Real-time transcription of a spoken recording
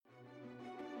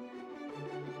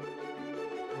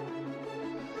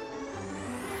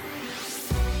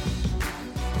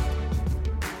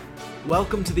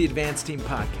Welcome to the Advanced Team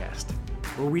Podcast,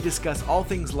 where we discuss all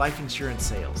things life insurance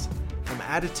sales, from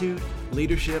attitude,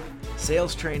 leadership,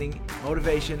 sales training,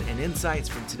 motivation, and insights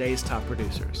from today's top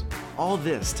producers. All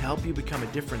this to help you become a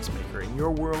difference maker in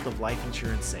your world of life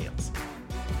insurance sales.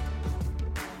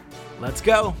 Let's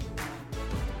go!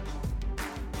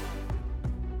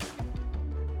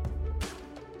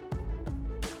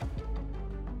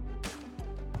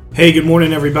 Hey, good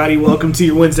morning, everybody. Welcome to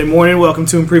your Wednesday morning. Welcome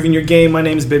to Improving Your Game. My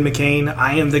name is Ben McCain.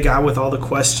 I am the guy with all the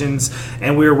questions,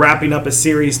 and we're wrapping up a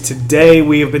series today.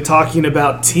 We have been talking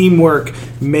about teamwork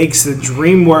makes the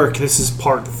dream work. This is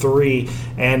part 3,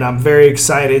 and I'm very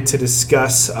excited to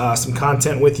discuss some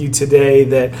content with you today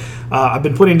that I've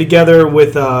been putting together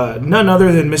with none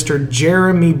other than Mr.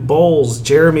 Jeremy Boles.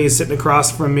 Jeremy is sitting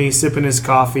across from me, sipping his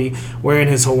coffee, wearing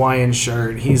his Hawaiian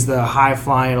shirt. He's the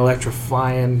high-flying,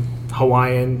 electrifying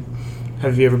Hawaiian.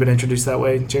 Have you ever been introduced that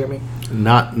way, Jeremy?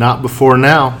 Not before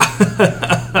now.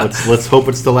 Let's hope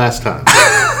it's the last time.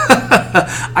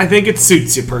 I think it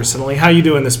suits you personally. How you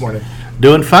doing this morning?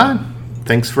 Doing fine.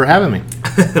 Thanks for having me.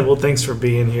 Well, thanks for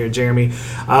being here, Jeremy.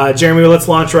 Jeremy, let's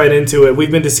launch right into it. We've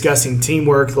been discussing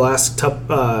teamwork the last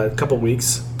couple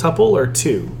weeks. Tuple or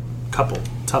two? Couple.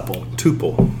 Tuple.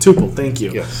 Tuple, thank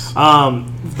you. Yes.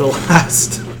 The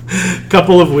last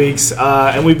couple of weeks,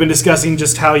 and we've been discussing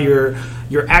just how your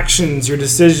actions, your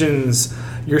decisions,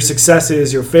 your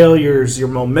successes, your failures, your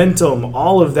momentum,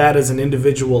 all of that as an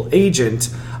individual agent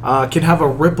can have a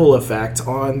ripple effect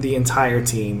on the entire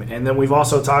team. And then we've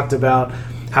also talked about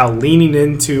how leaning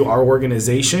into our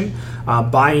organization,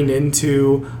 buying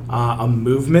into a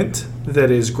movement that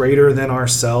is greater than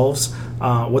ourselves,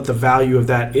 what the value of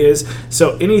that is.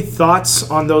 So any thoughts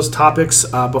on those topics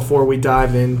before we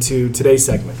dive into today's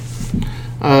segment?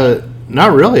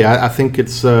 Not really. I think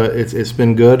it's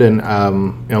been good, and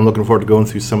I'm looking forward to going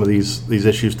through some of these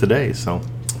issues today. So,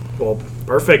 well,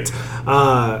 perfect.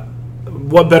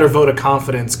 What better vote of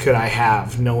confidence could I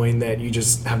have, knowing that you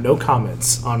just have no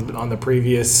comments on the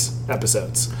previous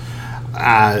episodes?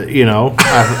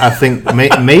 I think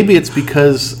maybe it's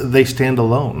because they stand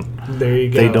alone. There you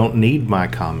go. They don't need my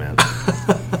comment.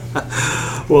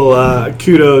 Well,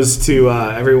 kudos to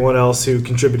everyone else who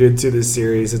contributed to this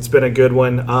series. It's been a good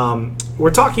one.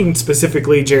 We're talking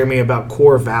specifically, Jeremy, about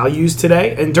core values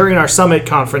today. And during our summit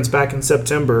conference back in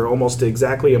September, almost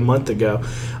exactly a month ago,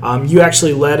 you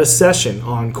actually led a session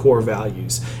on core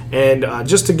values. And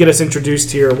just to get us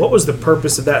introduced here, what was the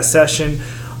purpose of that session?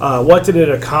 What did it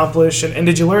accomplish? And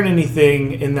did you learn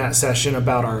anything in that session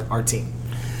about our team?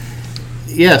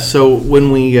 Yeah, so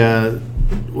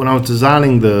when I was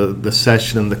designing the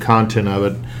session and the content of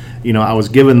it, I was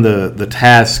given the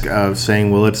task of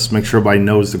saying, well, let's make sure everybody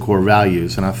knows the core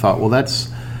values. And I thought, well, that's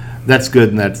good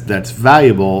and that's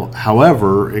valuable.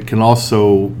 However, it can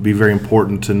also be very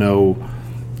important to know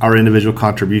our individual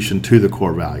contribution to the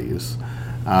core values.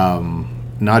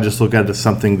 Not just look at it as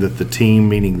something that the team,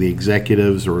 meaning the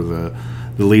executives or the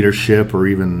leadership or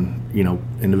even,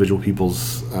 individual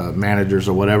people's managers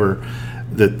or whatever,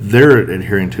 that they're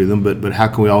adhering to them, but how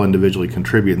can we all individually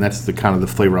contribute? And that's the kind of the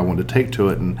flavor I wanted to take to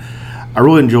it. And I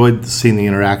really enjoyed seeing the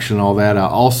interaction and all that. I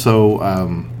also,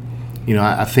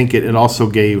 I think it also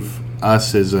gave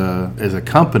us as a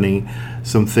company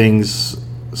some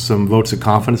votes of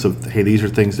confidence of, hey, these are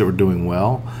things that we're doing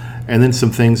well. And then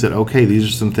some things that, okay, these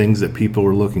are some things that people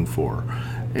are looking for.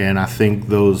 And I think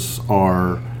those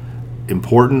are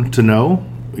important to know.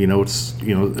 It's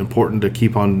important to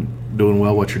keep on doing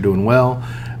well what you're doing well.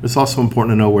 It's also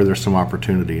important to know where there's some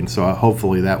opportunity. And so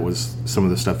hopefully that was some of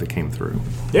the stuff that came through.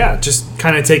 Yeah, just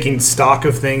kind of taking stock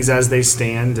of things as they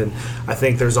stand. And I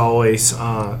think there's always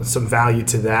some value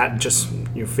to that. Just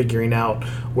figuring out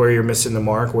where you're missing the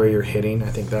mark, where you're hitting. I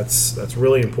think that's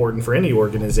really important for any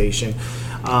organization.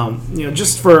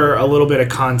 Just for a little bit of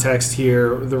context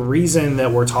here, the reason that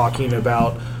we're talking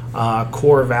about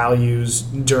core values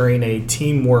during a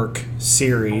teamwork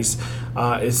series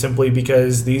is simply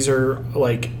because these are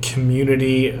like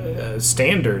community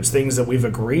standards, things that we've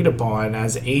agreed upon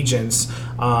as agents,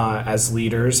 as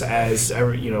leaders, as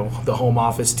the home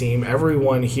office team.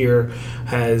 Everyone here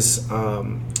has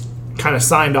kind of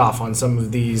signed off on some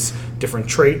of these different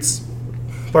traits,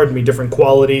 different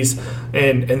qualities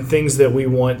and things that we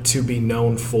want to be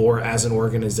known for as an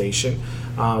organization.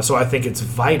 So I think it's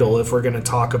vital, if we're going to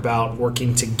talk about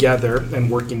working together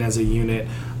and working as a unit,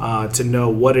 to know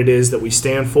what it is that we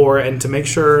stand for and to make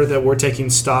sure that we're taking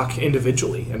stock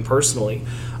individually and personally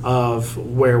of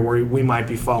where we might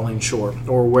be falling short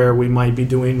or where we might be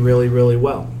doing really, really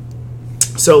well.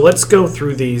 So let's go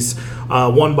through these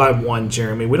one by one,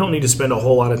 Jeremy. We don't need to spend a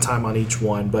whole lot of time on each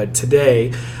one, but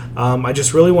today I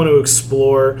just really want to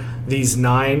explore these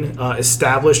 9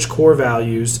 established core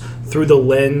values through the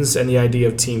lens and the idea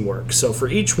of teamwork. So for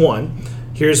each one,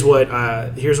 here's what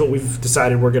we've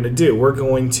decided we're going to do. We're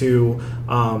going to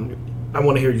I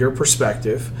want to hear your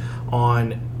perspective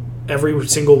on every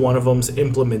single one of them's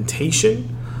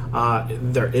implementation,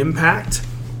 their impact,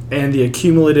 and the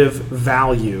accumulative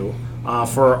value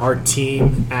for our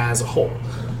team as a whole.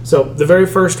 So the very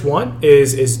first one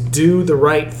is do the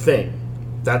right thing.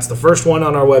 That's the first one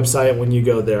on our website when you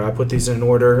go there. I put these in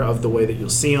order of the way that you'll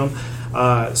see them.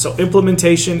 So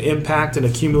implementation, impact, and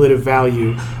accumulative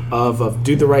value of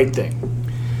do the right thing.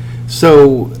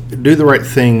 So do the right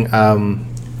thing.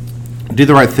 Do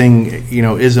the right thing,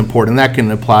 is important. And that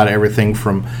can apply to everything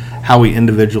from how we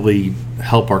individually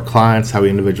help our clients, how we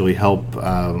individually help,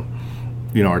 our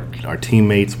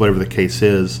teammates, whatever the case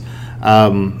is.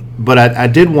 But I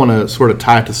did want to sort of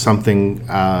tie it to something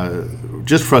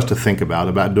just for us to think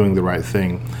about doing the right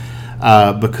thing,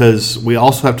 because we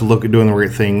also have to look at doing the right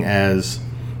thing as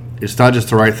it's not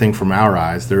just the right thing from our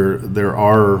eyes. There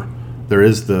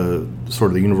is the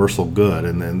sort of the universal good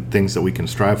and then things that we can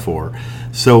strive for.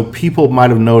 So people might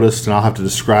have noticed, and I'll have to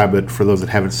describe it for those that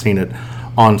haven't seen it,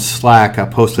 on Slack I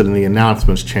posted in the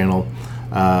announcements channel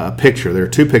a picture. There are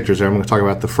 2 pictures there. I'm going to talk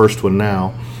about the first one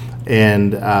now,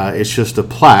 and it's just a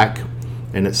plaque,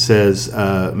 and it says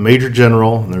Major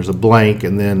General, and there's a blank,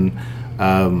 and then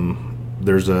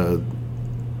there's a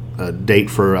date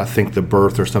for, I think, the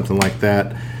birth or something like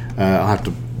that. I'll have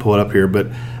to pull it up here, but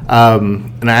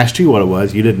and I asked you what it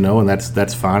was. You didn't know, and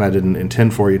that's fine. I didn't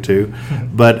intend for you to,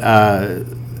 but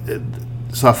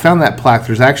so I found that plaque.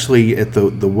 There's actually at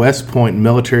the West Point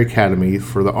Military Academy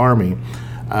for the Army.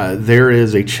 There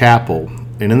is a chapel,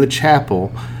 and in the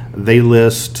chapel they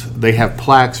have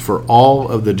plaques for all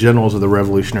of the generals of the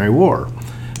Revolutionary War.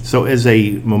 So as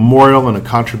a memorial and a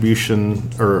contribution,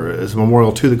 or as a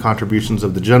memorial to the contributions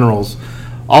of the generals,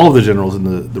 all of the generals in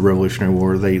the Revolutionary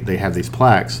War, they have these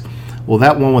plaques. Well,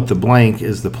 that one with the blank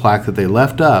is the plaque that they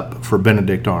left up for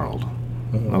Benedict Arnold,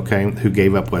 okay, who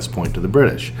gave up West Point to the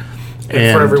British.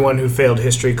 And for everyone who failed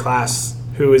history class,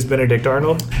 who is Benedict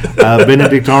Arnold?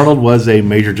 Benedict Arnold was a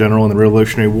major general in the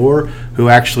Revolutionary War who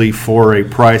actually, for a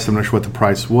price, I'm not sure what the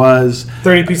price was.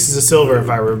 30 pieces of silver, if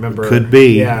I remember. Could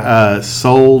be. Yeah.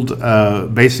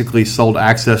 Basically sold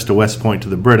access to West Point to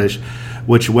the British,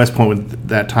 which West Point at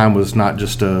that time was not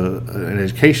just an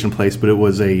education place, but it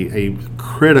was a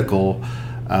critical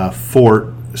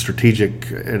fort, at a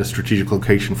strategic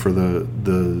location for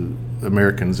the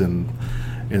Americans in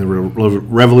the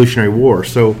Revolutionary War.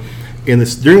 So during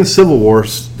the Civil War,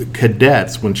 the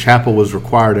cadets, when chapel was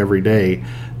required every day,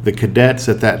 the cadets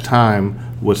at that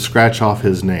time would scratch off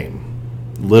his name,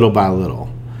 little by little.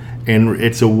 And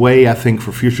it's a way, I think,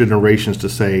 for future generations to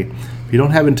say, if you don't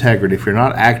have integrity, if you're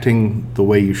not acting the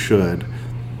way you should,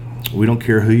 we don't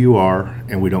care who you are,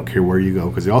 and we don't care where you go,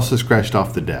 because he also scratched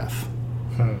off the death.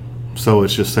 So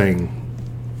it's just saying,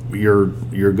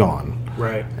 you're gone.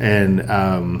 Right. And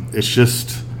it's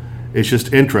just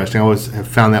interesting. I always have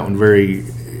found that one very,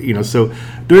 so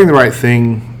doing the right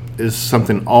thing is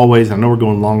something always, I know we're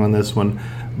going long on this one,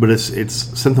 but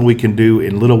it's something we can do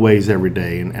in little ways every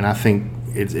day. And I think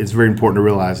it's very important to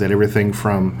realize that everything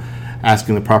from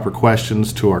asking the proper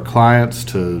questions to our clients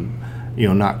to,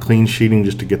 not clean sheeting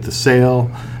just to get the sale,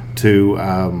 to,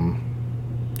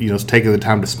 taking the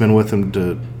time to spend with them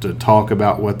to talk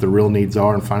about what the real needs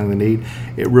are and finding the need,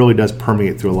 it really does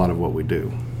permeate through a lot of what we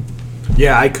do.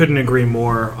 Yeah, I couldn't agree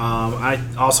more. I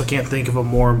also can't think of a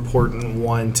more important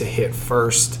one to hit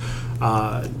first.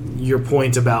 Your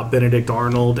point about Benedict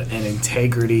Arnold and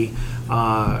integrity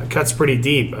cuts pretty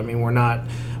deep. I mean, we're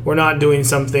not doing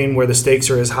something where the stakes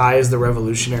are as high as the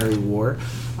Revolutionary War,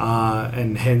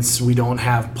 and hence we don't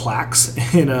have plaques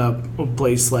in a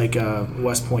place like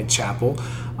West Point Chapel.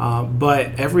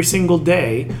 But every single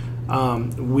day,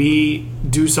 we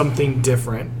do something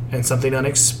different and something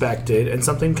unexpected and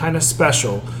something kind of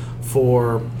special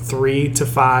for 3 to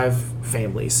 5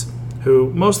 families who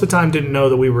most of the time didn't know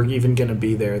that we were even going to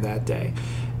be there that day.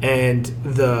 And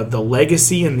the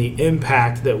legacy and the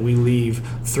impact that we leave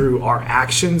through our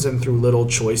actions and through little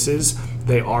choices,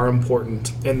 they are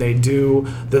important. And they do,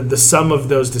 the sum of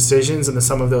those decisions and the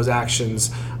sum of those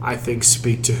actions, I think,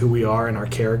 speak to who we are and our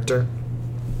character.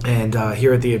 And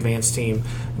here at the Advanced team,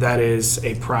 that is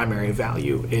a primary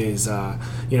value.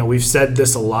 We've said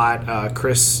this a lot.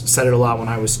 Chris said it a lot when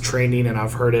I was training, and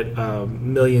I've heard it a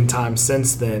million times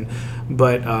since then.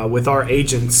 But with our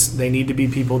agents, they need to be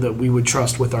people that we would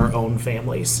trust with our own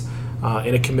families.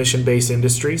 In a commission-based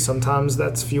industry, sometimes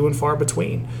that's few and far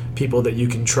between, people that you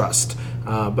can trust.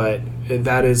 But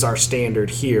that is our standard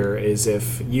here, is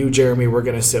if you, Jeremy, were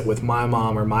going to sit with my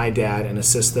mom or my dad and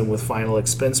assist them with final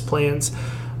expense plans,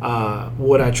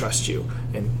 would I trust you?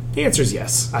 And the answer is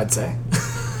yes, I'd say.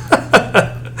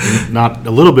 Not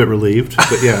a little bit relieved,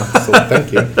 but yeah, so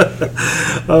thank you.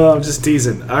 I'm just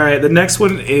teasing. All right, the next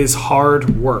one is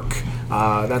hard work.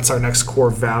 That's our next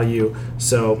core value.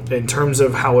 So in terms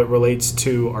of how it relates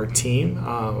to our team,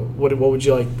 what would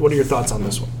you like? What are your thoughts on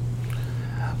this one?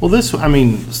 Well,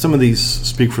 some of these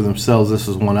speak for themselves. This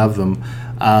is one of them.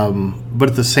 But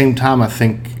at the same time, I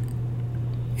think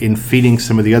in feeding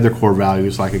some of the other core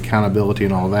values like accountability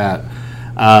and all that,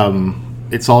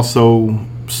 it's also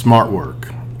smart work,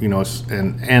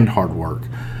 and hard work.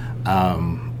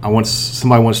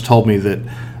 Somebody once told me that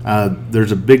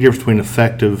there's a big difference between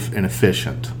effective and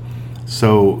efficient.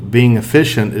 So being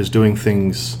efficient is doing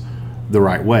things the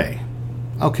right way.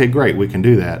 Okay, great, we can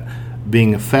do that.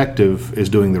 Being effective is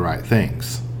doing the right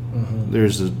things. Mm-hmm.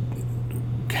 There's a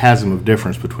chasm of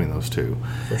difference between those two.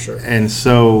 For sure. And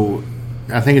so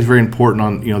I think it's very important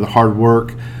on the hard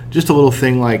work. Just a little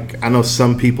thing like, I know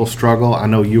some people struggle. I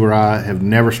know you or I have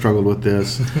never struggled with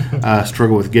this.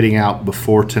 Struggle with getting out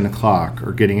before 10 o'clock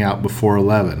or getting out before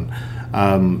 11.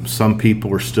 Some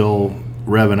people are still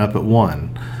revving up at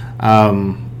 1.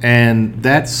 And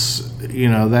that's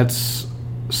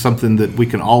something that we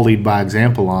can all lead by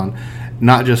example on,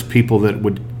 not just people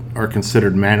that are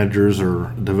considered managers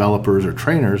or developers or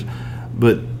trainers,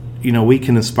 but we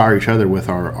can inspire each other with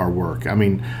our work. I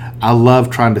mean, I love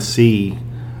trying to see.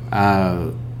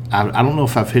 I don't know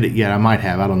if I've hit it yet. I might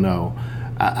have. I don't know.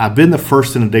 I've been the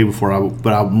first in a day before,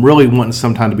 but I'm really wanting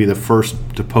sometime to be the first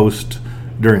to post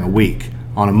during a week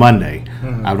on a Monday.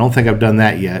 Mm-hmm. I don't think I've done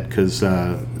that yet because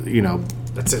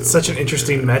That's such an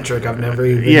interesting metric. I've never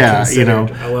even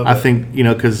considered. I love it. I think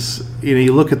because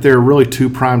you look at there are really 2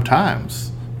 prime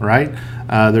times, right?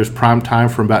 There's prime time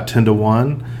from about 10 to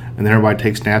 1, and then everybody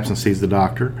takes naps and sees the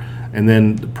doctor, and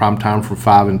then the prime time from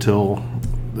 5 until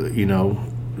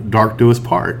dark do us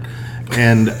part.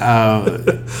 And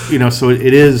so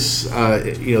it is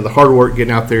the hard work,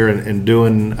 getting out there and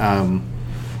doing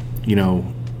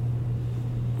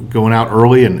going out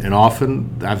early and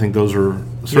often. I think those are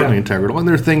certainly integral. And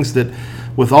there are things that,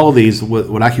 with all of these,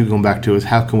 what I keep going back to is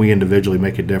how can we individually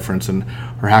make a difference, or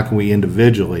how can we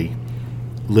individually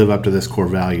live up to this core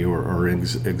value or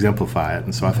exemplify it.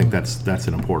 And so I think that's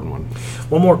an important one.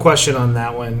 One more question on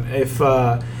that one. If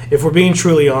we're being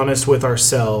truly honest with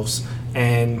ourselves,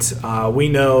 and we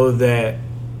know that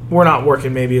we're not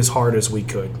working maybe as hard as we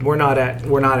could, we're not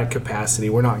at capacity,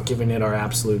 we're not giving it our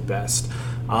absolute best,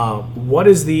 what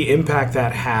is the impact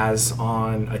that has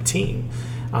on a team?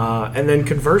 And then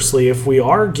conversely, if we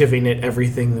are giving it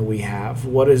everything that we have,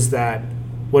 what is the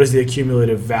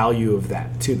accumulative value of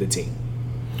that to the team?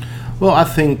 Well, I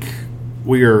think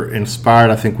we are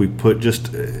inspired. I think we put,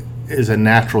 just as a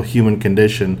natural human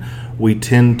condition, we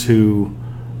tend to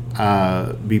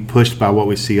be pushed by what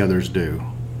we see others do,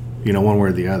 one way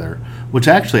or the other. Which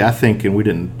actually I think, and we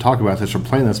didn't talk about this or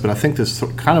plan this, but I think this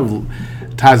kind of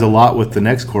ties a lot with the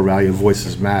next core value of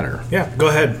voices matter. Yeah, go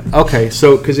ahead. Okay,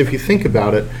 so because if you think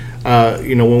about it,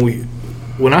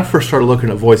 when I first started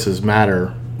looking at voices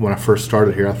matter, when I first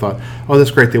started here, I thought, oh, that's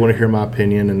great. They want to hear my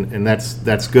opinion, and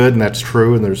that's good, and that's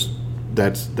true, and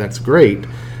that's great,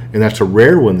 and that's a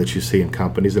rare one that you see in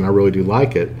companies, and I really do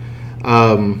like it.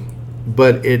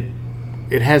 But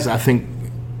it has, I think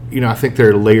there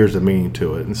are layers of meaning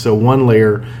to it, and so one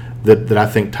layer that I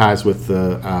think ties with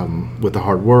the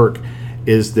hard work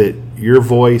is that your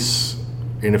voice,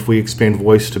 and if we expand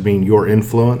voice to mean your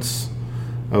influence,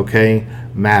 okay,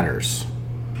 matters.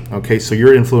 Okay, so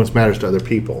your influence matters to other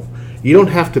people. You don't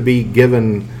have to be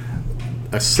given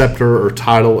a scepter or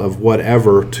title of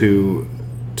whatever to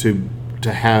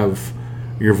have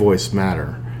your voice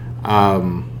matter.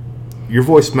 Your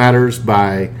voice matters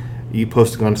by you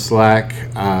posting on Slack,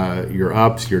 your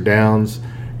ups, your downs.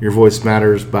 Your voice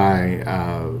matters by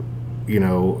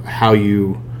how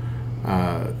you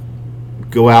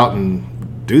go out and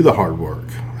do the hard work.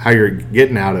 How you're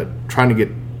getting out at trying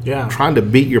to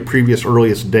beat your previous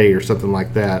earliest day or something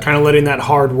like that. Kind of letting that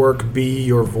hard work be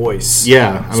your voice.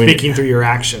 Yeah. Speaking through your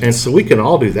actions. And so we can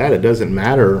all do that. It doesn't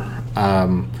matter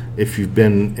if you've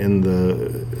been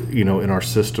in our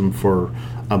system for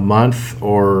a month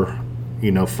or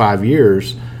 5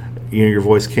 years. Your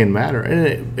voice can matter.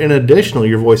 And additionally,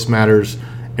 your voice matters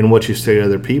in what you say to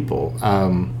other people.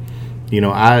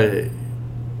 I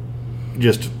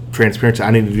just transparency.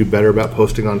 I need to do better about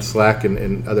posting on Slack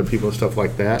and other people and stuff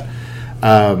like that.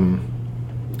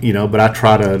 but I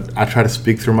try to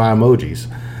speak through my emojis,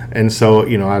 and so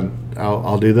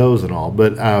I'll do those and all.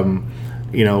 But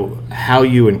how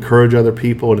you encourage other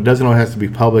people, and it doesn't always have to be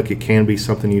public. It can be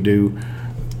something you do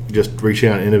just reaching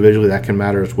out individually. That can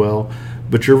matter as well.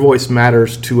 But your voice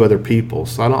matters to other people.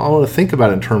 So I want to think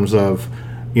about it in terms of,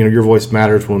 your voice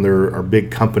matters when there are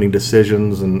big company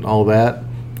decisions and all that.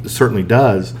 It certainly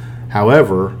does.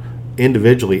 However,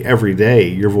 individually, every day,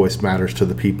 your voice matters to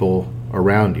the people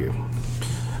around you.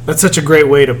 That's such a great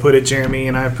way to put it, Jeremy,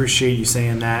 and I appreciate you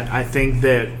saying that. I think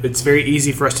that it's very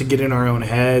easy for us to get in our own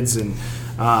heads and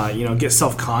get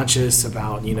self-conscious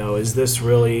about, is this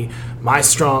really my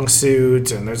strong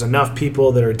suit? And there's enough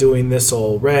people that are doing this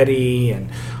already and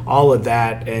all of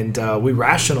that. And we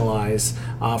rationalize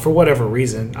for whatever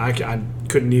reason. I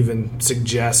couldn't even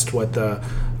suggest what the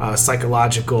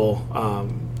psychological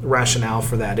rationale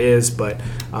for that is, but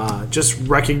just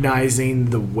recognizing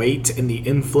the weight and the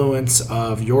influence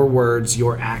of your words,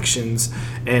 your actions,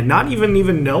 and not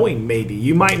even knowing, maybe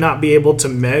you might not be able to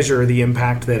measure the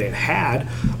impact that it had,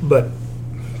 but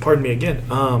pardon me again,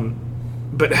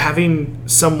 but having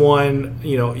someone,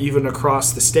 even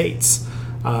across the states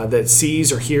that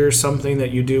sees or hears something that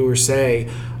you do or say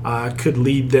could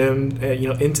lead them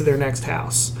into their next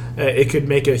house. It could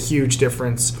make a huge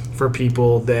difference for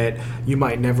people that you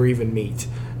might never even meet.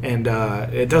 And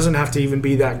it doesn't have to even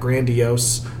be that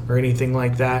grandiose or anything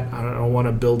like that. I don't want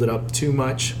to build it up too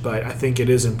much, but I think it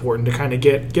is important to kind of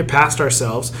get past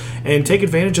ourselves and take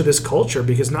advantage of this culture,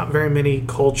 because not very many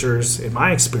cultures, in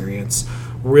my experience,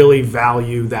 really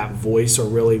value that voice or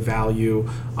really value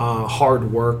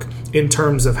hard work in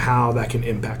terms of how that can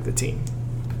impact the team.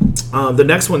 The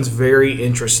next one's very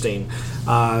interesting.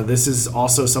 This is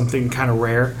also something kind of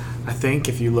rare, I think,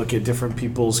 if you look at different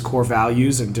people's core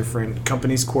values and different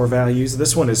companies' core values.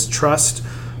 This one is trust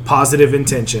positive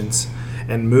intentions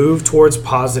and move towards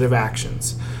positive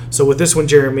actions. So with this one,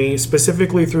 Jeremy,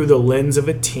 specifically through the lens of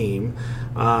a team,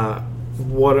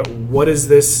 what does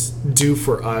this do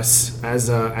for us as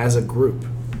a group?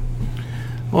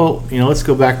 Well, let's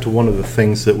go back to one of the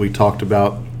things that we talked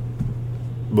about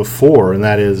before, and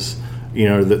that is,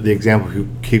 the example you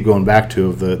keep going back to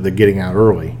of the getting out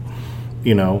early.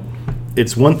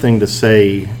 It's one thing to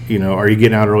say, are you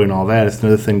getting out early and all that. It's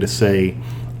another thing to say,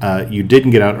 you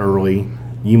didn't get out early,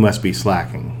 you must be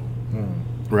slacking,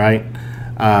 right?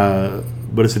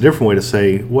 But it's a different way to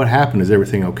say, what happened? Is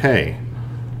everything okay?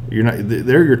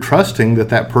 You're trusting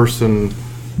that person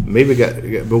maybe got,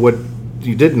 but what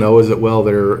you didn't know is that, well,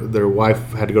 their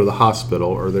wife had to go to the hospital,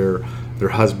 or their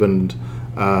husband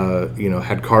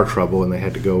had car trouble and they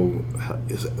had to go.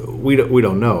 We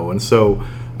don't know, and so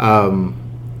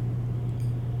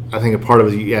I think a part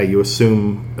of it, you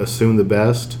assume the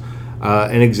best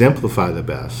and exemplify the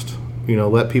best.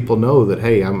 Let people know that,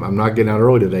 hey, I'm not getting out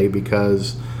early today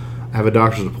because I have a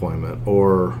doctor's appointment,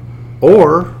 or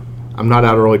I'm not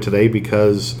out early today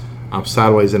because I'm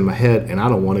sideways in my head and I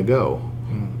don't want to go.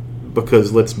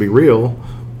 Because let's be real,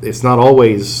 it's not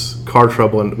always car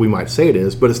trouble, and we might say it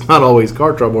is, but it's not always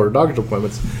car trouble or doctor's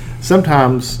appointments.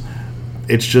 Sometimes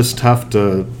it's just tough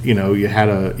to,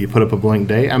 you put up a blank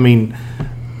day. I mean,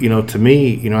 to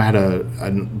me, I had a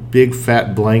big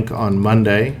fat blank on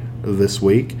Monday of this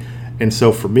week. And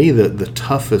so for me, the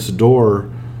toughest door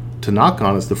to knock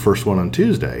on is the first one on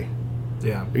Tuesday.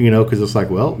 Yeah. Because it's like,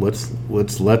 well, let's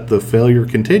let the failure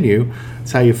continue.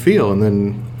 That's how you feel. And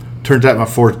then turns out my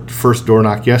first door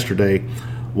knock yesterday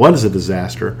was a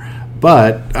disaster.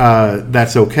 But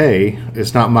that's okay.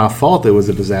 It's not my fault it was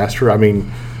a disaster. I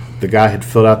mean, the guy had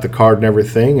filled out the card and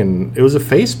everything, and it was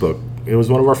it was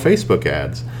one of our Facebook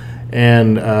ads.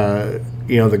 And,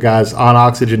 the guy's on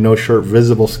oxygen, no shirt,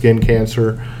 visible skin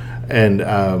cancer, and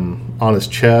on his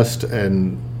chest,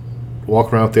 and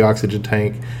walking around with the oxygen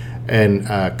tank, and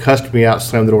cussed me out,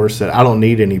 slammed the door, and said, I don't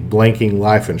need any blanking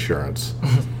life insurance.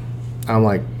 I'm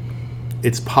like,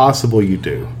 it's possible you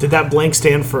do. Did that blank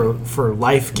stand for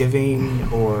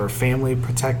life-giving or family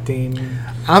protecting?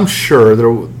 I'm sure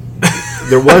there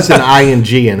was an ing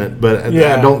in it, but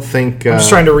I don't think... I'm just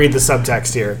trying to read the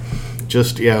subtext here.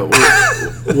 Just,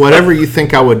 whatever you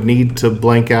think I would need to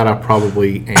blank out, I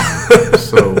probably am.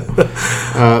 So,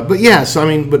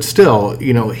 but still,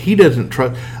 he doesn't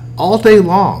trust... All day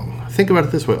long, think about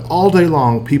it this way, all day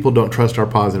long, people don't trust our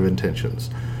positive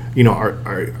intentions.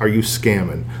 Are you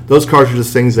scamming? Those cards are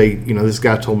just things this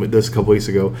guy told me this a couple weeks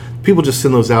ago. People just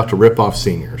send those out to rip off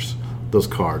seniors, those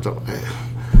cards. And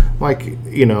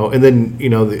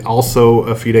then, also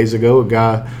a few days ago, a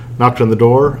guy knocked on the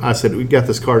door. I said, we got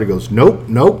this card. He goes,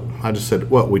 nope. I just said,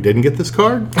 what, we didn't get this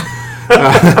card?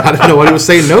 I didn't know what he was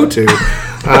saying no to.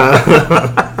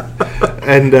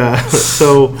 And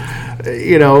so,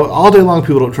 all day long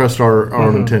people don't trust our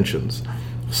own intentions.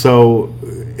 So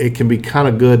it can be kind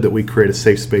of good that we create a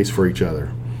safe space for each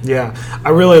other. Yeah, I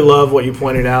really love what you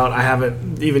pointed out. I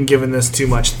haven't even given this too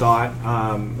much thought.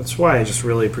 That's why I just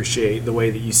really appreciate the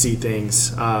way that you see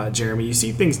things, Jeremy. You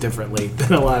see things differently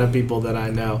than a lot of people that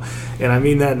I know, and I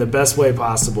mean that in the best way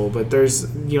possible. But there's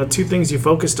two things you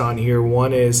focused on here.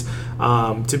 One is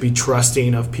to be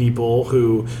trusting of people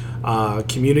who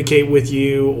communicate with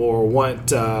you or want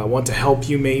to help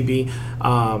you, maybe,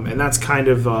 and that's kind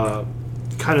of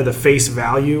the face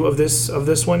value of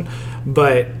this one.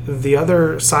 But the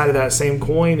other side of that same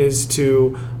coin is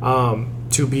to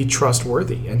be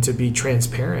trustworthy and to be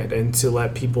transparent and to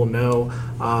let people know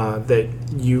that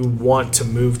you want to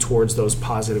move towards those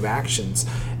positive actions.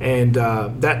 And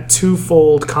that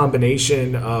twofold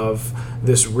combination of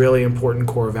this really important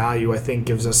core value, I think,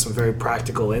 gives us some very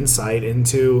practical insight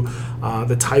into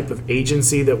the type of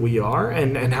agency that we are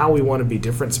and how we want to be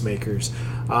difference makers.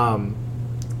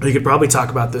 We could probably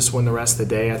talk about this one the rest of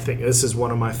the day. I think this is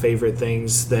one of my favorite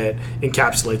things that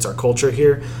encapsulates our culture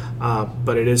here.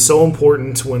 But it is so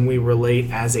important when we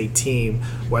relate as a team,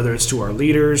 whether it's to our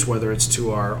leaders, whether it's to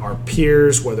our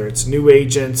peers, whether it's new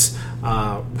agents,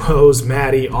 Rose,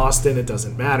 Maddie, Austin, it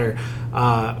doesn't matter.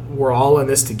 We're all in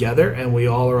this together, and we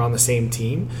all are on the same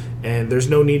team, and there's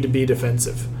no need to be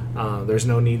defensive. There's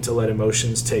no need to let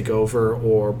emotions take over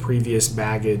or previous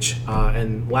baggage.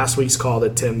 And last week's call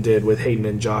that Tim did with Hayden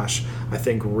and Josh, I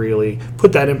think really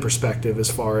put that in perspective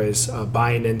as far as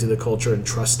buying into the culture and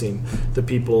trusting the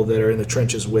people that are in the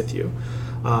trenches with you.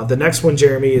 The next one,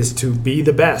 Jeremy, is to be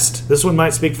the best. This one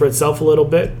might speak for itself a little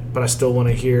bit, but I still want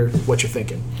to hear what you're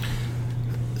thinking.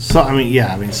 So,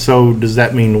 so does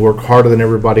that mean work harder than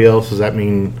everybody else? Does that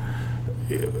mean,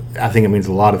 I think it means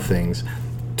a lot of things.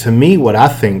 To me, where I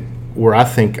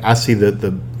think I see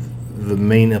the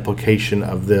main implication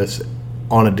of this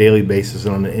on a daily basis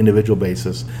and on an individual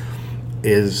basis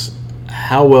is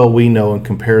how well we know, in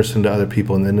comparison to other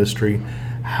people in the industry,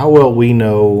 how well we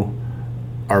know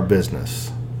our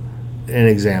business. An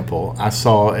example, I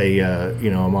saw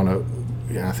I'm on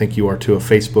I think you are too, a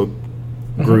Facebook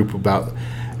group about,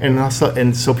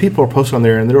 and so people are posting on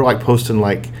there, and they're posting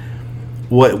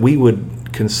what we would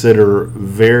consider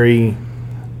very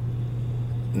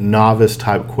novice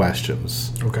type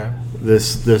questions. Okay.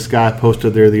 This guy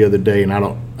posted there the other day, and I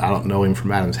don't know him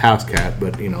from Adam's House Cat,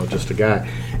 but just a guy,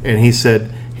 and he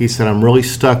said I'm really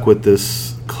stuck with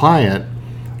this client.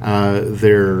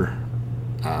 They're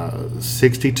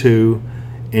 62,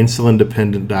 insulin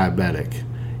dependent diabetic.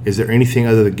 Is there anything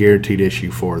other than guaranteed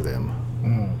issue for them?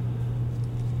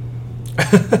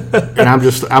 And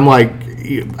I'm like,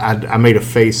 I made a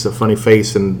funny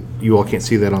face, and you all can't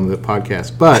see that on the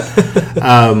podcast. But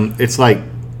it's like,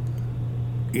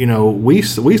 we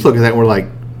look at that and we're like,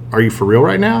 are you for real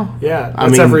right now? Yeah,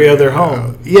 it's every other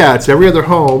home. It's every other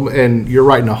home, and you're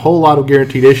writing a whole lot of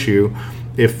guaranteed issue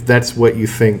if that's what you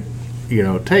think,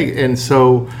 take. And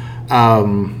so,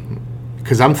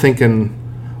 because I'm thinking,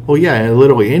 well, yeah,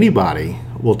 literally anybody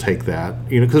will take that,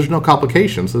 because there's no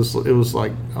complications. It was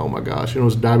like, oh my gosh, it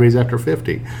was diabetes after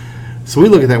 50. So we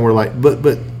look at that and we're like,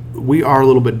 but we are a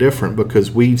little bit different because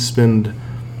we spend,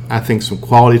 I think, some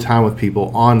quality time with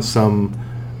people on some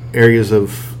areas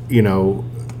of,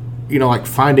 like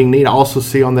finding need. I also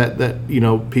see on that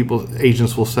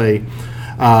agents will say,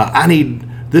 I need,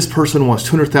 this person wants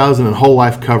 $200,000 in whole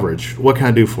life coverage. What can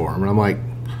I do for them? And I'm like,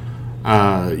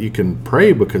 you can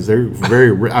pray, because they're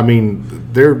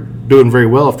they're doing very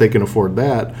well if they can afford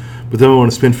that, but then we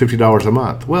want to spend $50 a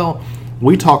month. Well,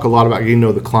 we talk a lot about getting to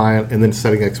know the client and then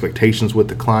setting expectations with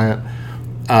the client.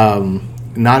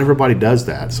 Not everybody does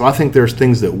that. So I think there's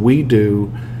things that we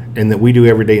do and that we do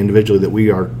every day individually that we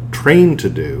are trained to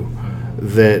do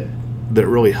that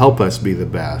really help us be the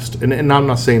best. And I'm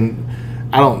not saying,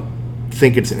 I don't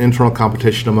think it's an internal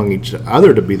competition among each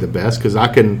other to be the best, because I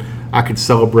could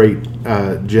celebrate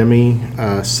Jimmy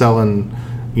selling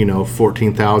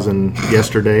 14,000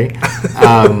 yesterday,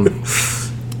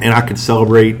 and I could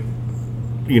celebrate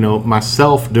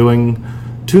myself doing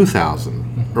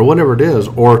 2,000 or whatever it is,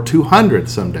 or 200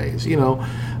 some days. We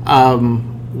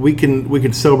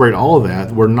can celebrate all of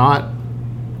that. We're not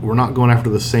going after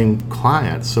the same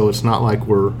clients, so it's not like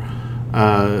we're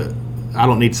I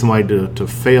don't need somebody to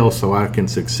fail so I can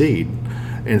succeed.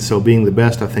 And so being the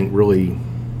best, I think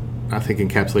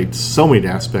encapsulates so many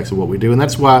aspects of what we do. And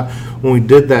that's why when we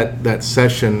did that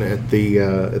session at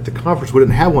the conference, we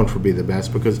didn't have one for Be the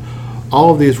Best, because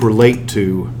all of these relate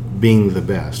to being the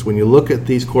best. When you look at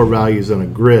these core values on a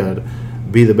grid,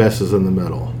 Be the Best is in the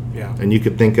middle. Yeah. And you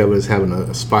could think of it as having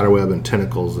a spider web and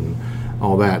tentacles, and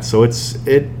all that. So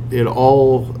it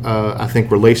all I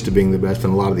think relates to being the best,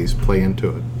 and a lot of these play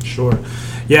into it. Sure.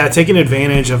 Yeah, taking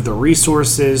advantage of the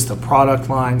resources, the product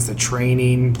lines, the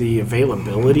training, the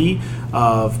availability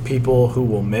of people who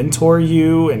will mentor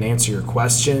you and answer your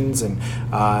questions and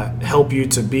help you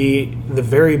to be the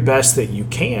very best that you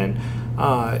can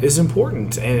is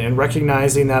important. And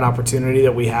recognizing that opportunity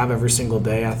that we have every single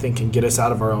day, I think, can get us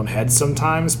out of our own heads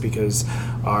sometimes, because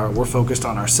we're focused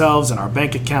on ourselves and our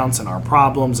bank accounts and our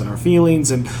problems and our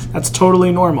feelings, and that's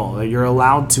totally normal. You're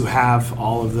allowed to have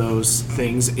all of those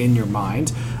things in your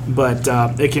mind, but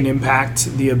it can impact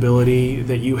the ability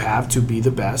that you have to be the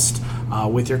best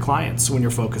with your clients when your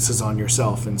focus is on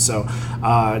yourself. And so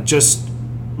just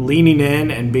leaning in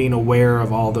and being aware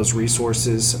of all those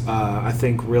resources, I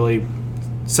think really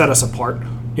set us apart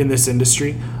in this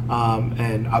industry.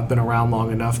 And I've been around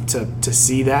long enough to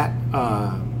see that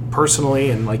personally,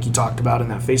 and like you talked about in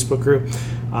that Facebook group,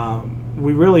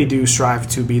 we really do strive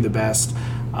to be the best.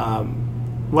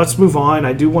 Let's move on.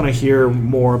 I do want to hear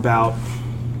more about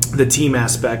the team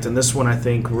aspect, and this one I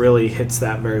think really hits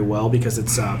that very well, because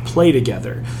it's play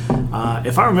together.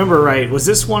 If I remember right, was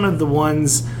this one of the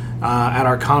ones at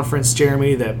our conference,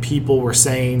 Jeremy, that people were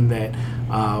saying that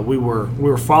we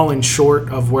were falling short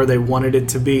of where they wanted it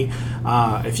to be?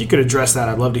 If you could address that,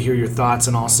 I'd love to hear your thoughts,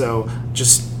 and also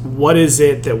just what is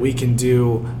it that we can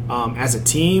do as a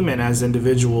team and as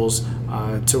individuals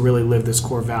to really live this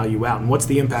core value out, and what's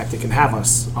the impact it can have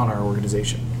us on our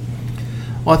organization?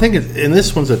 Well, I think and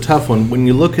this one's a tough one. When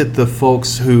you look at the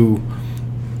folks who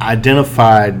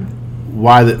identified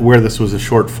where this was a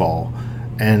shortfall,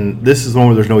 and this is one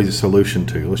where there's no easy solution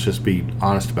to. Let's just be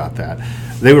honest about that.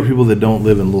 They were people that don't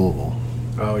live in Louisville.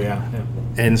 Oh, yeah.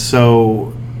 And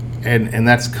so, and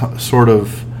that's sort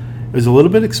of, it was a little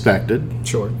bit expected.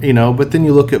 Sure. But then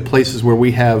you look at places where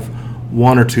we have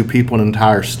one or two people in an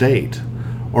entire state,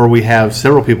 or we have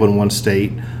several people in one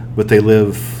state, but they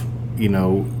live,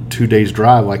 2 days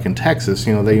drive, like in Texas.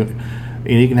 You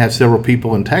can have several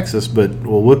people in Texas, but,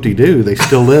 well, whoop-de-doo, they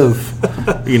still live,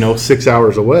 6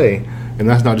 hours away. And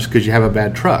that's not just because you have a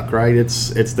bad truck, right?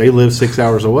 It's they live 6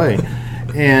 hours away.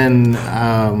 And,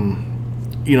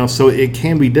 so it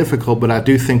can be difficult, but I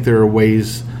do think there are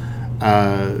ways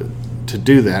to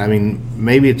do that. I mean,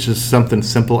 maybe it's just something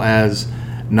simple as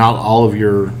not all of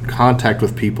your contact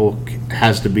with people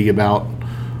has to be about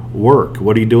work.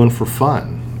 What are you doing for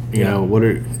fun?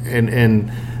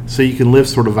 And so you can live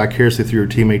sort of vicariously through your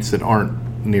teammates that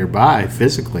aren't nearby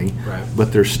physically, right,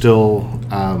 but they're still.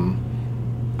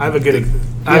 I have a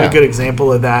good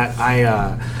example of that.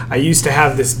 I used to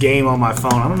have this game on my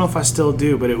phone. I don't know if I still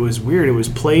do, but it was weird. It was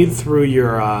played through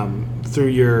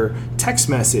your text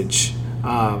message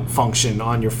function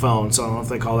on your phone. So I don't know if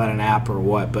they call that an app or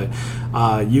what, but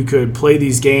you could play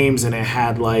these games, and it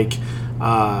had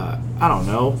I don't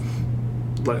know,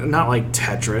 not like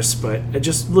Tetris, but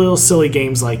just little silly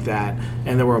games like that.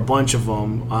 And there were a bunch of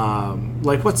them.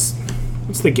 What's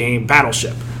the game?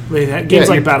 Battleship. Games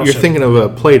like Battleship. You're thinking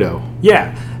of Play-Doh.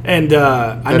 Yeah, and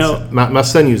I know my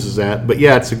son uses that, but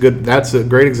yeah, that's a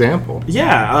great example.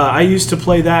 Yeah, I used to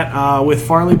play that with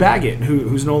Farley Baggett,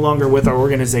 who's no longer with our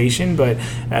organization, but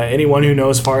anyone who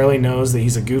knows Farley knows that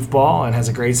he's a goofball and has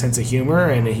a great sense of humor,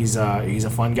 and he's a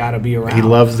fun guy to be around. He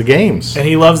loves the games.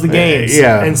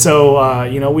 Yeah, and so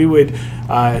we would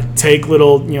take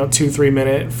little 2-3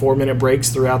 minute, 4-minute breaks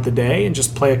throughout the day and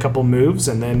just play a couple moves,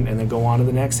 and then go on to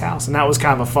the next house. And that was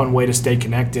kind of a fun way to stay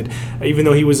connected. Even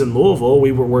though he was in Louisville,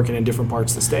 we were working in different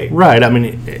parts of the state. Right. I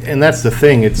mean, and that's the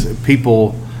thing. It's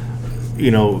people,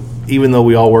 even though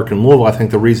we all work in Louisville, I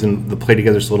think the reason the play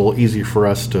together is a little easier for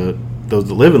us those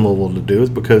that live in Louisville to do is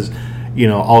because,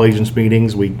 all agents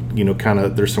meetings, we,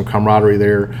 there's some camaraderie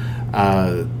there.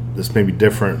 This may be a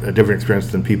different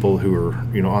experience than people who are,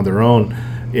 on their own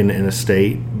in a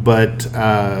state. But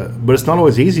it's not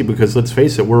always easy because, let's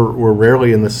face it, we're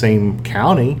rarely in the same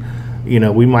county.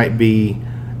 We might be,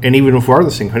 and even if we are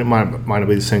the same county, it might not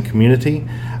be the same community.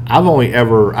 I've only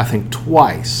ever, I think,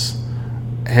 twice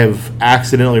have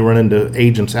accidentally run into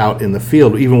agents out in the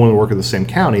field, even when we work in the same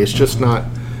county. It's just not,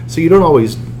 so you don't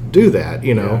always do that,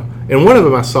 Yeah. And one of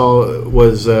them I saw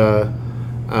was, I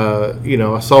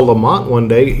saw Lamont one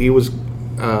day. He was,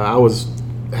 I was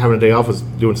having a day off, was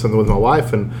doing something with my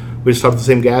wife, and we just stopped at the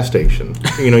same gas station.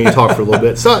 You talk for a little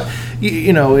bit. So,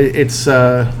 it's,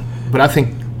 but I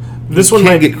think this one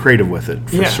might get creative with it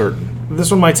for certain.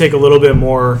 This one might take a little bit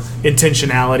more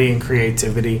intentionality and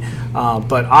creativity,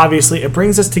 but obviously it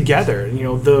brings us together.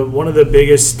 One of the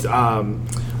biggest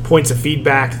points of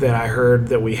feedback that I heard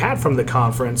that we had from the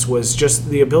conference was just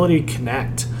the ability to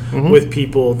connect. with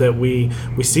people that we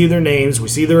see their names, we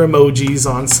see their emojis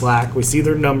on Slack, we see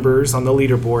their numbers on the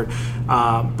leaderboard,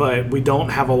 but we don't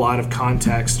have a lot of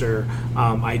context or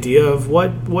idea of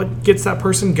what gets that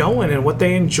person going and what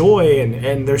they enjoy,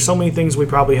 and there's so many things we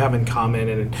probably have in common,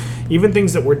 and even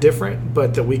things that we're different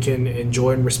but that we can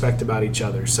enjoy and respect about each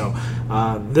other. So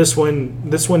this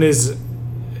one is,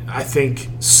 I think,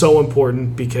 so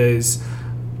important because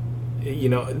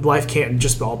life can't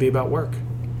just all be about work.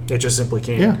 It just simply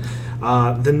can't.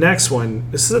 Yeah. The next one,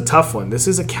 this is a tough one. This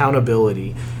is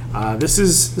accountability. This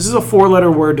is a 4-letter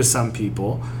word to some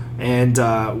people, and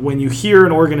when you hear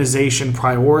an organization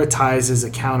prioritizes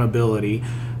accountability,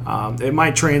 it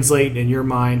might translate in your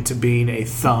mind to being a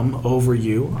thumb over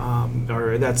you,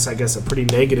 or that's, I guess, a pretty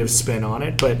negative spin on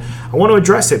it. But I want to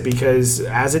address it because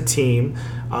as a team,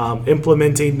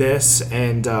 implementing this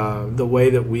and the way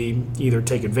that we either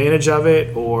take advantage of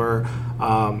it or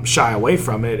shy away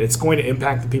from it, it's going to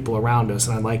impact the people around us,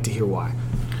 and I'd like to hear why.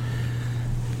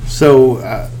 So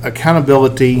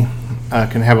accountability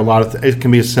can have a lot of it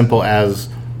can be as simple as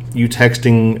you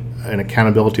texting an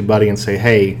accountability buddy and say,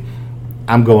 hey,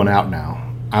 I'm going out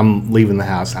now. I'm leaving the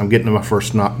house. I'm getting to my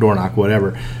first door knock,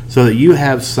 whatever, so that you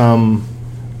have some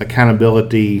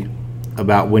accountability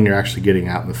about when you're actually getting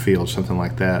out in the field, something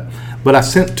like that. But I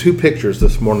sent 2 pictures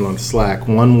this morning on Slack.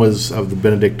 One was of the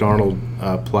Benedict Arnold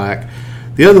plaque.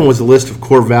 The other one was a list of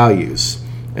core values.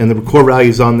 And the core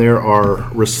values on there are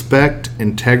respect,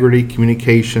 integrity,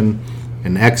 communication,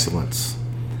 and excellence.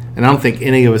 And I don't think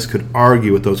any of us could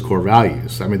argue with those core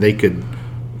values. I mean,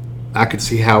 I could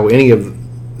see how any of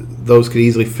those could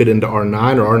easily fit into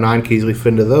R9, or R9 could easily fit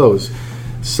into those.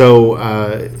 So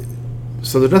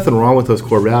there's nothing wrong with those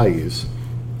core values.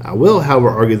 I will, however,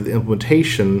 argue that the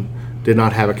implementation did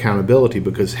not have accountability,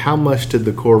 because how much did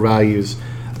the core values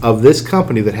of this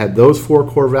company that had those 4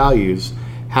 core values,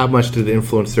 how much did it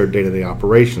influence their day-to-day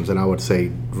operations? And I would say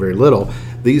very little.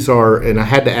 These are, and I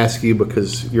had to ask you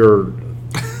because you're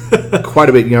quite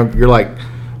a bit young. You're like,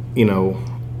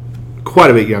 quite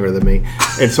a bit younger than me.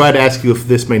 And so I had to ask you if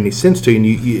this made any sense to you, and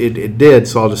it did,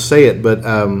 so I'll just say it. But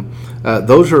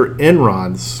those are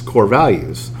Enron's core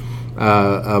values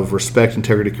of respect,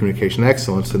 integrity, communication,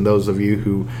 excellence. And those of you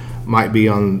who might be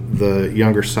on the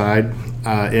younger side,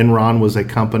 Enron was a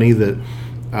company that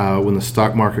when the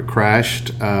stock market crashed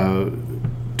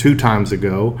 2 times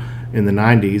ago in the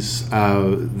 90s,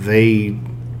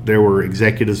 there were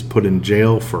executives put in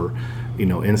jail for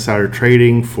insider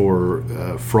trading, for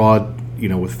fraud,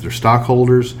 with their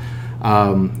stockholders.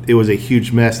 It was a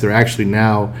huge mess. They're actually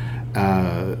now,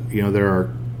 they're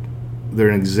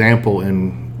an example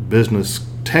in business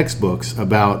textbooks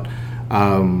about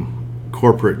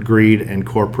corporate greed and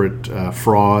corporate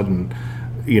fraud, and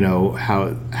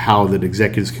how that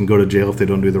executives can go to jail if they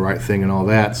don't do the right thing and all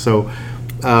that. So,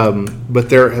 but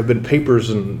there have been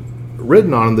papers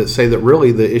written on them that say that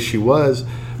really the issue was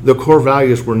the core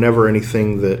values were never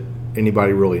anything that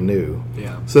anybody really knew.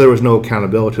 Yeah. So there was no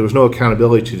accountability. There was no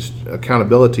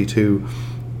accountability to,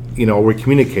 are we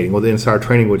communicating? Well, the insider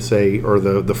training would say, or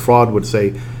the fraud would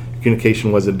say,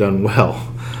 communication wasn't done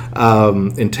well.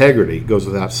 Integrity goes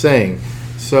without saying.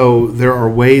 So there are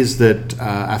ways that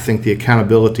I think the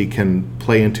accountability can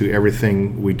play into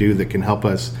everything we do that can help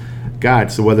us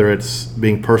guide. So whether it's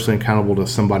being personally accountable to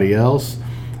somebody else,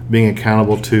 being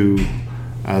accountable to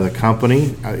the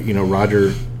company.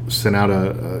 Roger sent out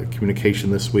a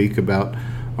communication this week about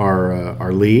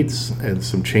our leads and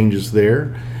some changes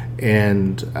there.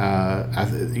 And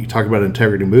you talk about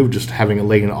integrity move, just having it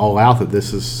laying it all out that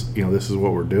this is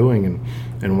what we're doing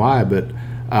and why. But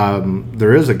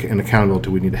there is an accountability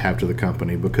we need to have to the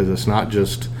company, because we're not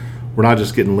just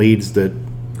getting leads that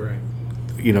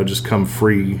just come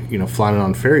free, flying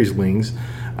on fairies' wings.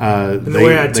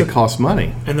 They cost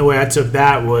money. And the way I took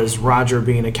that was Roger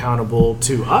being accountable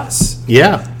to us,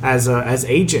 as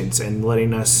agents, and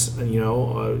letting us,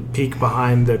 peek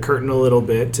behind the curtain a little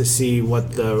bit to see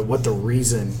what the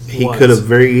reason was. He could have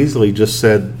very easily just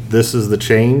said, "This is the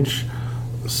change,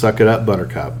 suck it up,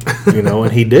 Buttercup,"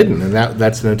 and he didn't, and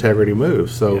that's an integrity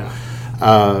move. So,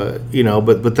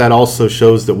 but that also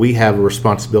shows that we have a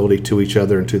responsibility to each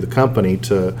other and to the company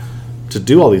to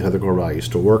do all these other core values,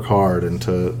 to work hard, and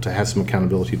to have some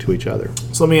accountability to each other.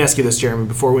 So let me ask you this, Jeremy,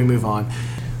 before we move on.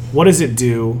 What does it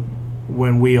do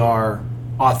when we are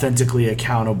authentically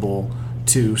accountable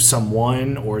to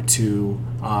someone or to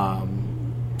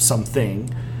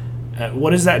something?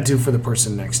 What does that do for the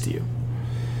person next to you?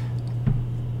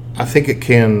 I think it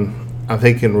can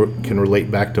relate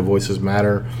back to Voices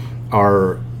Matter.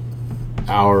 Our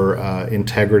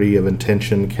integrity of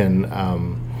intention can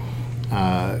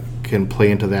can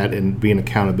play into that and be an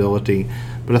accountability.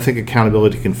 But I think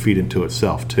accountability can feed into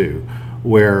itself too,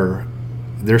 where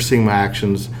they're seeing my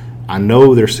actions. I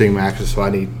know they're seeing my actions, so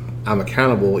I'm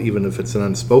accountable, even if it's an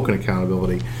unspoken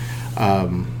accountability.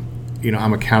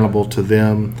 I'm accountable to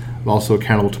them. I'm also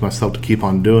accountable to myself to keep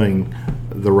on doing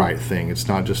the right thing. It's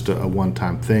not just a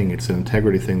one-time thing. It's an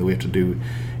integrity thing that we have to do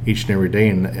each and every day,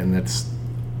 and that's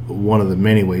one of the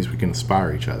many ways we can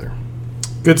inspire each other.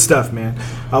 Good stuff, man.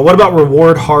 What about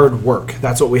reward hard work?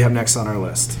 That's what we have next on our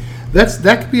list.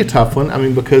 That could be a tough one. I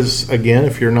mean, because, again,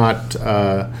 if you're not,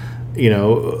 a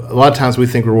lot of times we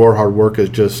think reward hard work is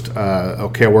just,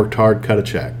 okay, I worked hard, cut a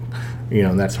check.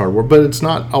 And that's hard work. But it's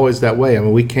not always that way. I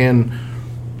mean, we can,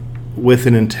 with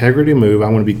an integrity move, I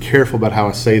want to be careful about how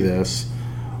I say this,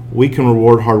 we can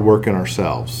reward hard work in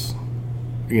ourselves.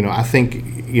 I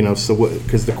think,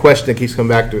 because the question that keeps coming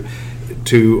back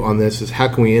to on this is how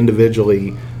can we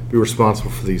individually be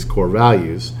responsible for these core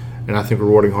values? And I think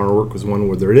rewarding hard work was one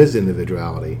where there is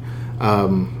individuality.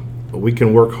 We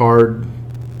can work hard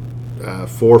 4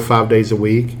 or 5 days a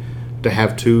week to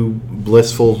have 2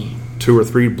 or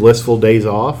 3 blissful days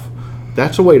off.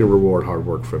 That's a way to reward hard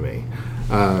work for me.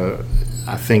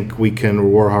 I think we can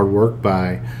reward hard work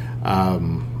by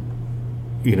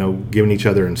giving each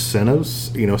other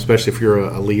incentives, especially if you're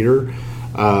a leader.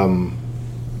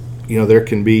 There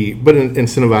can be, but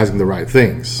incentivizing the right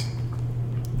things.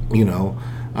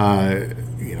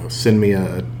 Send me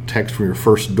a text from your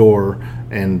first door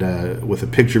and with a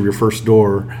picture of your first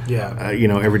door. Yeah.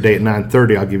 Every day at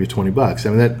 9:30, I'll give you $20. I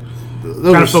mean, that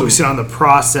those kind of focusing on the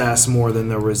process more than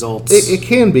the results. It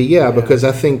can be, yeah, because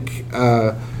I think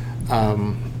there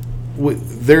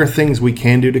are things we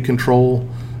can do to control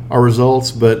our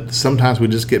results, but sometimes we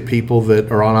just get people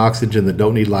that are on oxygen that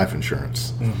don't need life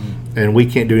insurance, and we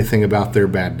can't do anything about their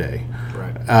bad day.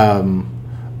 Right.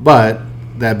 But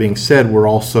that being said, we're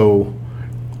also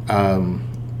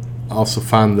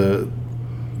find that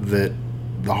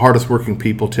the hardest working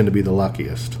people tend to be the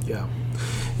luckiest. Yeah.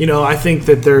 I think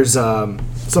that there's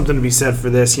something to be said for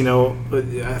this.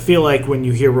 I feel like when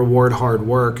you hear reward hard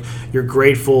work, you're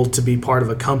grateful to be part of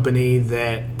a company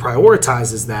that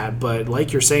prioritizes that. But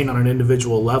like you're saying, on an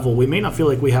individual level, we may not feel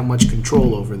like we have much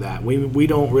control over that. We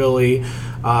don't really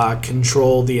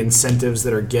control the incentives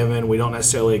that are given. We don't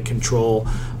necessarily control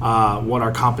what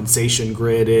our compensation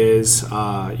grid is,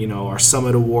 our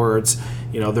summit awards.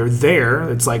 They're there.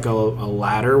 It's like a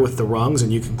ladder with the rungs,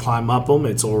 and you can climb up them.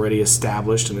 It's already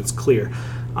established, and it's clear.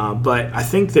 But I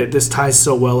think that this ties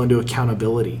so well into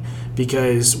accountability,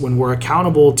 because when we're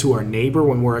accountable to our neighbor,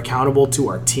 when we're accountable to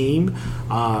our team,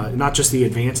 not just the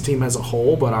advanced team as a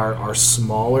whole, but our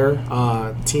smaller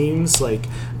teams like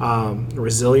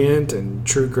Resilient and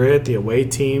True Grit, the away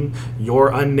team,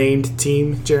 your unnamed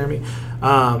team, Jeremy,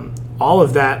 all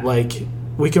of that, like,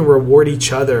 we can reward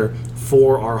each other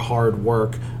for our hard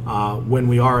work when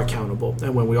we are accountable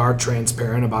and when we are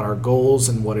transparent about our goals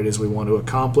and what it is we want to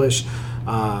accomplish.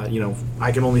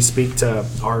 I can only speak to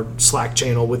our Slack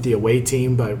channel with the away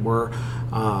team, but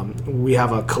we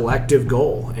have a collective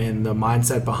goal, and the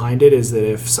mindset behind it is that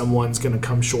if someone's going to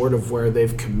come short of where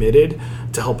they've committed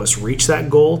to help us reach that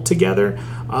goal together,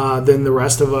 then the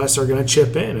rest of us are going to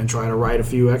chip in and try to write a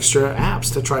few extra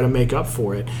apps to try to make up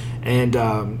for it. And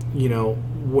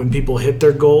when people hit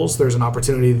their goals, there's an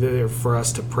opportunity there for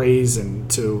us to praise and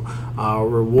to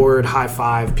reward, high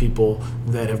five people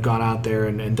that have gone out there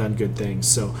and done good things.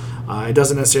 So it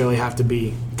doesn't necessarily have to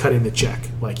be cutting the check,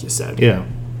 like you said. Yeah.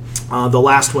 The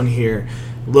last one here,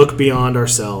 look beyond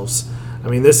ourselves. I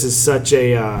mean, this is such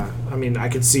I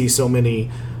could see so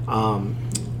many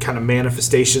kind of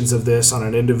manifestations of this on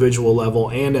an individual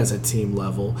level and as a team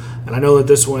level. And I know that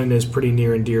this one is pretty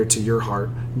near and dear to your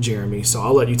heart, Jeremy, so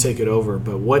I'll let you take it over.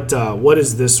 But what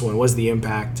is this one? What's the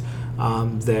impact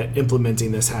that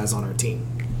implementing this has on our team?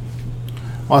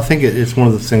 Well, I think it's one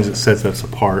of the things that sets us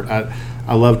apart.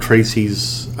 I love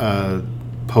Tracy's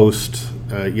post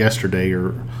yesterday,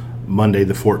 or Monday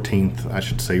the 14th, I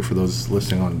should say, for those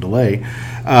listening on delay.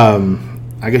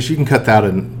 I guess you can cut that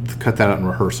out in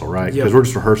rehearsal, right? Because we're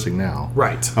just rehearsing now.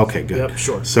 Right. Okay, good. Yep,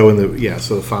 sure. So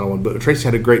the final one. But Tracy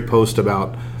had a great post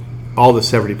about all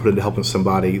this effort he put into helping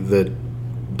somebody that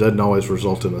doesn't always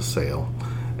result in a sale.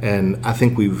 And I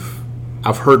think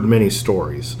I've heard many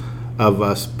stories of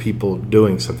us people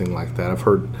doing something like that. I've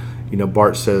heard,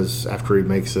 Bart says after he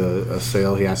makes a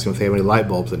sale, he asks him if they have any light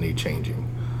bulbs that need changing.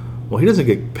 Well, he doesn't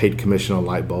get paid commission on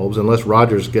light bulbs unless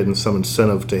Roger's getting some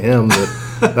incentive to him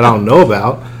that I don't know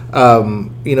about.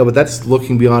 But that's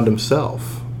looking beyond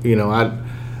himself. I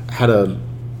had a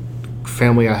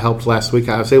family I helped last week.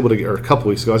 Or a couple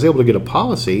weeks ago, I was able to get a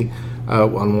policy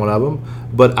on one of them.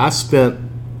 But I spent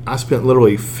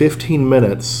literally 15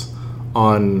 minutes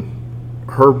on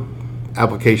her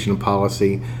application and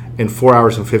policy, and 4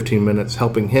 hours and 15 minutes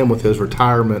helping him with his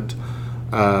retirement.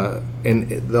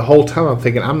 And the whole time I'm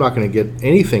thinking, I'm not going to get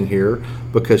anything here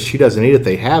because she doesn't need it.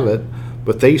 They have it,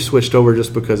 but they switched over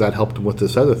just because I'd helped them with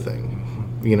this other thing,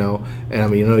 And I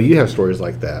mean, you have stories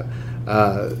like that.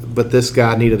 But this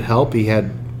guy needed help. He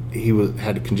had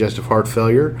congestive heart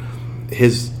failure.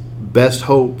 His best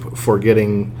hope for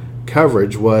getting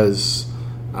coverage was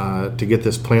to get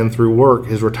this plan through work,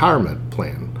 his retirement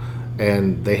plan,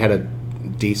 and they had a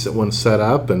decent one set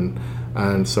up,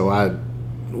 and so I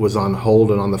was on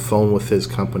hold and on the phone with his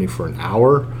company for an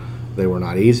hour. They were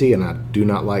not easy, and I do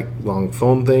not like long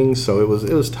phone things, so it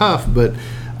was tough. But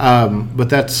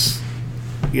that's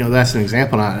that's an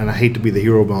example, and I hate to be the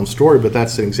hero of my own story, but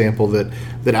that's an example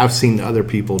that I've seen other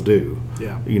people do.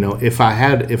 Yeah. If I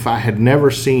had never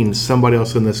seen somebody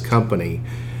else in this company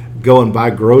go and buy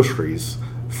groceries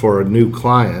for a new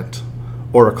client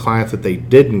or a client that they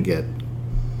didn't get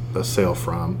a sale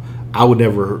from, I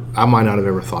might not have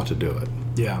ever thought to do it.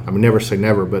 Yeah. I mean, never say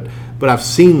never, but I've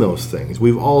seen those things.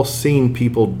 We've all seen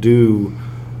people do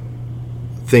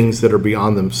things that are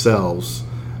beyond themselves,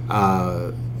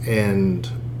 and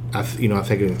I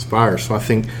think it inspires. So I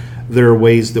think there are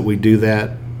ways that we do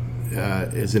that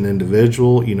as an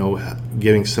individual.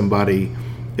 Giving somebody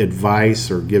advice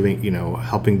or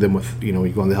helping them with you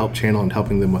go on the help channel and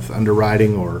helping them with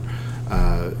underwriting or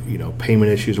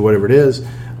payment issues or whatever it is.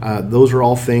 Those are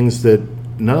all things that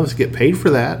none of us get paid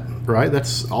for that. Right?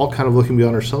 That's all kind of looking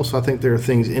beyond ourselves. So I think there are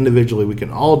things individually we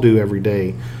can all do every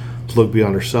day to look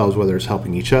beyond ourselves, whether it's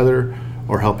helping each other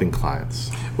or helping clients.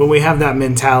 When we have that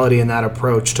mentality and that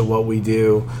approach to what we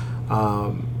do,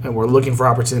 and we're looking for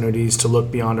opportunities to look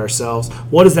beyond ourselves,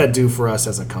 what does that do for us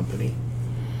as a company?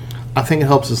 I think it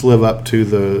helps us live up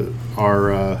to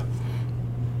our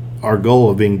goal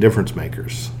of being difference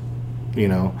makers.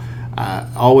 I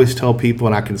always tell people,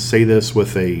 and I can say this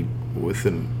with a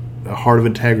heart of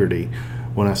integrity,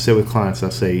 when I sit with clients, I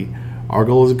say our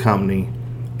goal as a company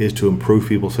is to improve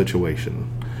people's situation.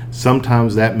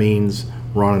 Sometimes that means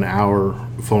we're on an hour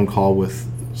phone call with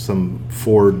some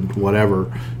Ford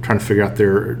whatever trying to figure out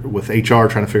with HR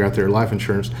trying to figure out their life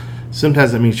insurance.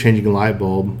 Sometimes that means changing a light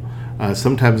bulb.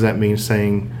 Sometimes that means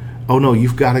saying, oh no,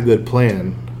 you've got a good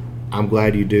plan, I'm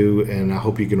glad you do, and I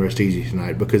hope you can rest easy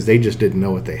tonight, because they just didn't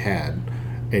know what they had,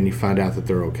 and you find out that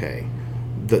they're okay.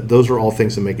 Those are all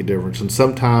things that make a difference. And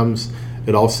sometimes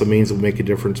it also means it will make a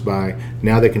difference by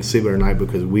now they can sleep better at night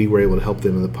because we were able to help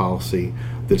them in the policy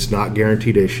that's not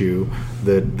guaranteed issue,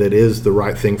 that is the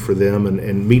right thing for them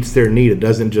and meets their need. It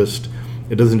doesn't just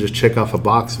check off a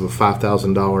box of a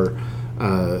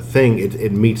 $5,000 thing.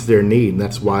 It meets their need, and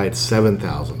that's why it's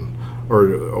 $7,000,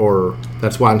 or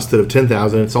that's why instead of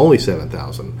 $10,000 it's only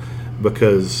 $7,000,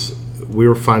 because we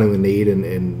were finding the need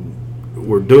and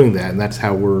we're doing that, and that's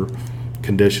how we're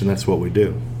condition. That's what we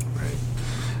do. Right.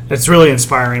 It's really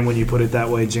inspiring when you put it that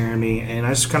way, Jeremy. And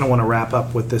I just kind of want to wrap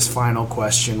up with this final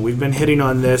question. We've been hitting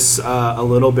on this a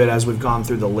little bit as we've gone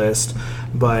through the list,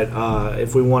 but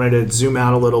if we wanted to zoom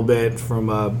out a little bit from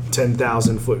a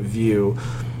 10,000-foot view,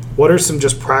 what are some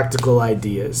just practical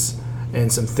ideas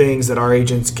and some things that our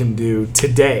agents can do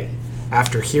today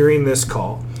after hearing this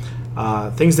call,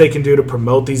 things they can do to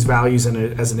promote these values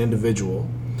as an individual?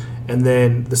 And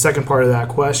then the second part of that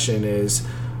question is,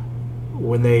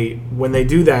 when they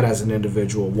do that as an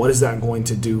individual, what is that going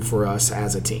to do for us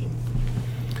as a team?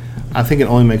 I think it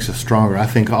only makes us stronger. I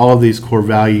think all of these core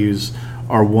values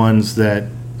are ones that,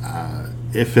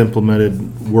 if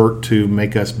implemented, work to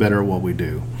make us better at what we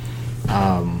do.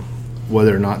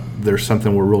 Whether or not there's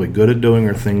something we're really good at doing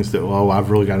or things that, I've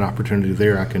really got an opportunity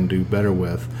there I can do better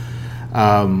with.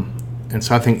 And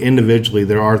so I think individually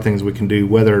there are things we can do,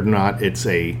 whether or not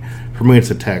for me it's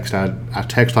a text. I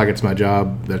text like it's my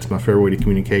job. That's my favorite way to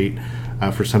communicate.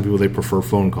 For some people, they prefer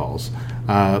phone calls.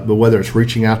 But whether it's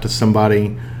reaching out to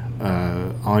somebody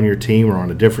on your team or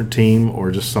on a different team,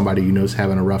 or just somebody you know is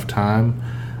having a rough time,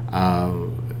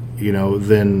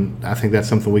 then I think that's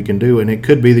something we can do. And it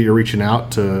could be that you're reaching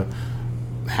out to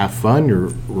have fun, you're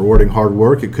rewarding hard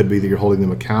work. It could be that you're holding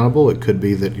them accountable. It could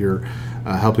be that you're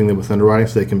helping them with underwriting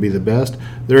so they can be the best.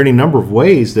 There are any number of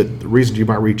ways that the reasons you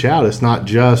might reach out. It's not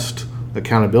just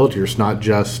accountability, or it's not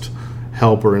just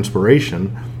help or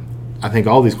inspiration. I think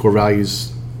all these core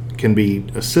values can be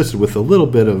assisted with a little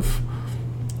bit of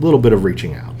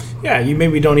reaching out. Yeah, you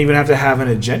maybe don't even have to have an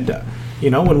agenda.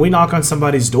 when we knock on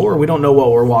somebody's door, we don't know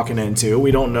what we're walking into.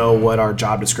 We don't know what our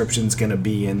job description is going to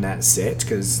be in that sit,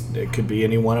 because it could be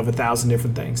any one of 1,000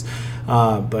 different things.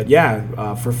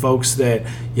 For folks that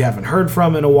you haven't heard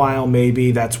from in a while,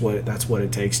 maybe that's what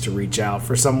it takes to reach out.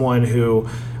 For someone who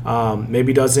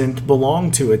maybe doesn't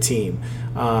belong to a team,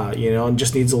 and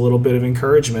just needs a little bit of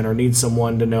encouragement, or needs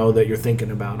someone to know that you're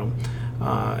thinking about them.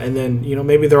 And then,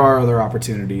 maybe there are other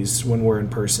opportunities when we're in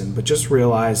person, but just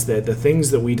realize that the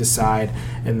things that we decide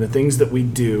and the things that we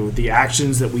do, the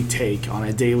actions that we take on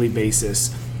a daily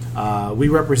basis, we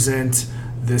represent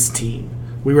this team.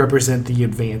 We represent the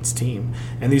advanced team.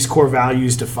 And these core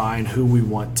values define who we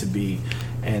want to be.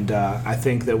 And I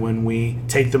think that when we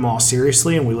take them all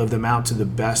seriously and we live them out to the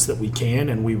best that we can,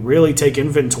 and we really take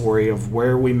inventory of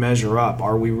where we measure up,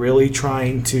 are we really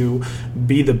trying to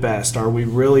be the best? Are we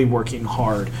really working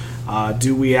hard?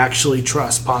 Do we actually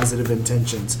trust positive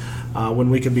intentions?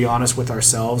 When we can be honest with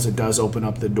ourselves, it does open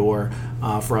up the door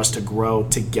for us to grow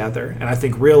together. And I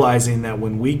think realizing that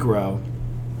when we grow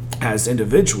as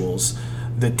individuals,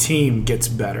 the team gets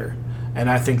better. And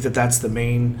I think that that's the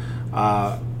main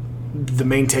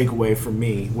takeaway for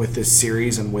me with this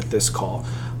series and with this call.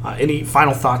 Any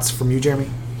final thoughts from you, Jeremy?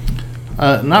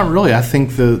 Not really. I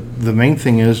think the main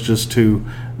thing is just to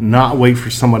not wait for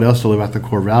somebody else to live out the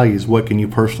core values. What can you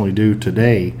personally do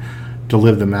today to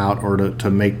live them out, or to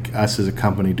make us as a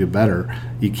company do better?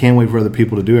 You can't wait for other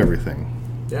people to do everything.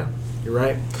 Yeah, you're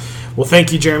right. Well,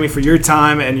 thank you, Jeremy, for your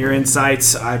time and your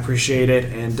insights. I appreciate it.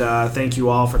 And thank you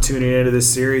all for tuning into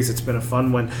this series. It's been a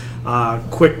fun one.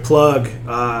 Quick plug,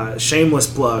 shameless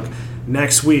plug.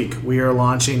 Next week, we are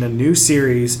launching a new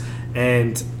series,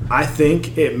 and I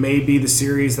think it may be the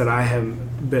series that I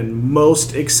have been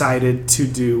most excited to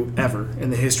do ever in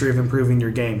the history of improving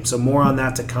your game. So more on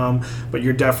that to come, but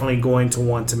you're definitely going to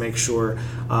want to make sure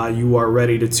you are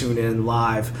ready to tune in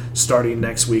live starting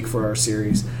next week for our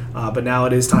series. But now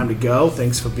it is time to go.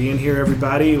 Thanks for being here,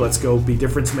 everybody. Let's go be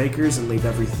difference makers and leave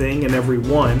everything and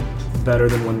everyone better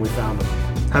than when we found them.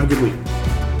 Have a good week.